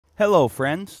Hello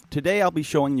friends, today I'll be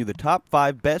showing you the top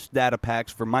 5 best data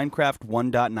packs for Minecraft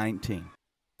 1.19.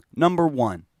 Number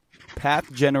 1.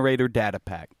 Path Generator Data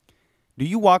Pack. Do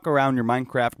you walk around your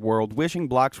Minecraft world wishing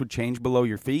blocks would change below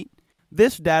your feet?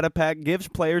 This data pack gives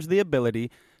players the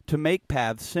ability to make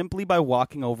paths simply by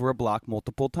walking over a block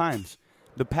multiple times.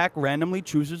 The pack randomly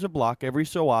chooses a block every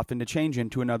so often to change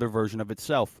into another version of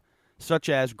itself, such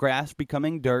as grass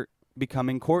becoming dirt,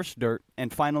 becoming coarse dirt,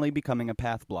 and finally becoming a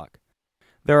path block.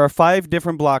 There are 5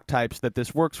 different block types that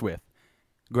this works with: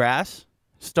 grass,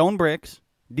 stone bricks,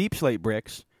 deep slate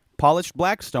bricks, polished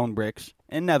black stone bricks,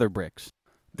 and nether bricks.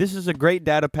 This is a great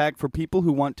data pack for people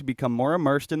who want to become more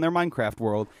immersed in their Minecraft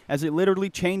world, as it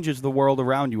literally changes the world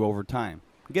around you over time.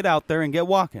 Get out there and get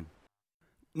walking.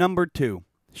 Number 2.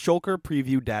 Shulker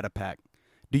Preview Data Pack.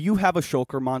 Do you have a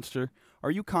shulker monster? Are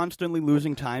you constantly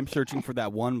losing time searching for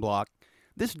that one block?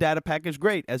 This data pack is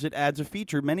great as it adds a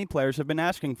feature many players have been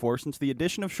asking for since the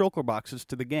addition of shulker boxes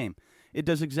to the game. It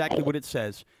does exactly what it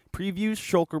says: previews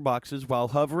shulker boxes while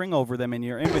hovering over them in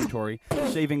your inventory,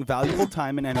 saving valuable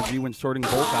time and energy when sorting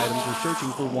bulk items or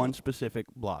searching for one specific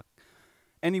block.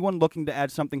 Anyone looking to add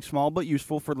something small but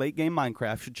useful for late game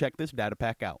Minecraft should check this data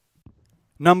pack out.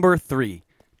 Number 3.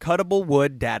 Cuttable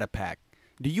Wood Data Pack.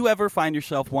 Do you ever find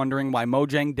yourself wondering why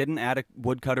Mojang didn't add a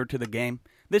woodcutter to the game?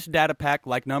 This data pack,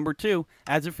 like number 2,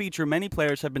 adds a feature many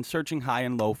players have been searching high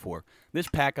and low for. This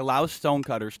pack allows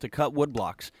stonecutters to cut wood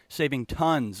blocks, saving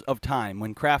tons of time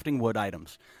when crafting wood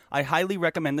items. I highly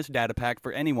recommend this data pack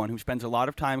for anyone who spends a lot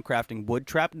of time crafting wood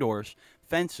trapdoors,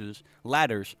 fences,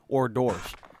 ladders, or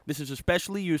doors. This is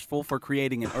especially useful for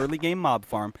creating an early game mob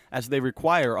farm, as they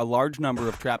require a large number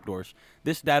of trapdoors.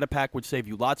 This data pack would save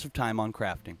you lots of time on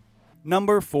crafting.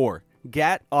 Number 4.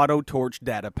 GAT Auto Torch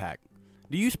Data Pack.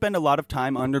 Do you spend a lot of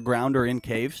time underground or in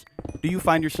caves? Do you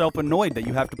find yourself annoyed that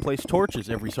you have to place torches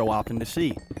every so often to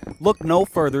see? Look no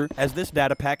further, as this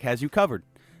data pack has you covered.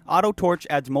 Auto Torch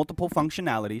adds multiple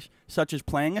functionalities, such as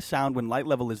playing a sound when light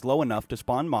level is low enough to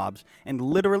spawn mobs, and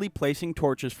literally placing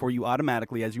torches for you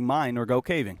automatically as you mine or go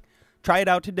caving. Try it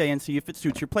out today and see if it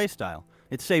suits your playstyle.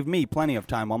 It saved me plenty of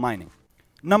time while mining.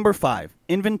 Number 5.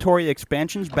 Inventory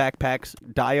Expansions Backpacks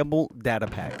Dyeable Data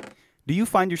Pack. Do you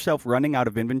find yourself running out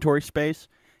of inventory space?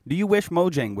 Do you wish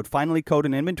Mojang would finally code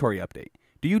an inventory update?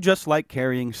 Do you just like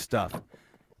carrying stuff?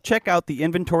 Check out the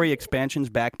Inventory Expansions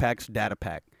Backpacks Data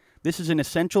Pack. This is an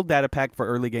essential data pack for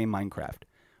early game Minecraft.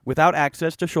 Without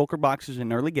access to shulker boxes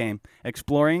in early game,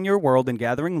 exploring your world and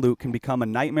gathering loot can become a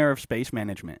nightmare of space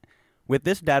management. With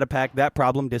this data pack, that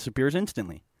problem disappears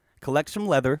instantly. Collect some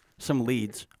leather, some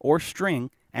leads, or string,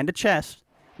 and a chest,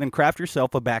 then craft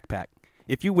yourself a backpack.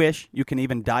 If you wish, you can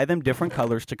even dye them different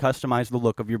colors to customize the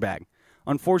look of your bag.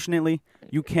 Unfortunately,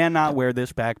 you cannot wear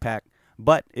this backpack,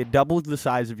 but it doubles the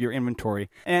size of your inventory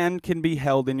and can be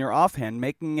held in your offhand,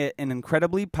 making it an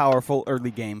incredibly powerful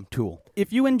early game tool.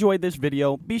 If you enjoyed this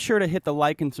video, be sure to hit the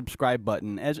like and subscribe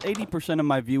button, as 80% of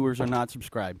my viewers are not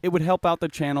subscribed. It would help out the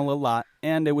channel a lot,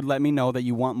 and it would let me know that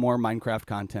you want more Minecraft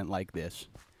content like this.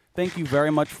 Thank you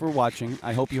very much for watching.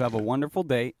 I hope you have a wonderful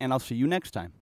day, and I'll see you next time.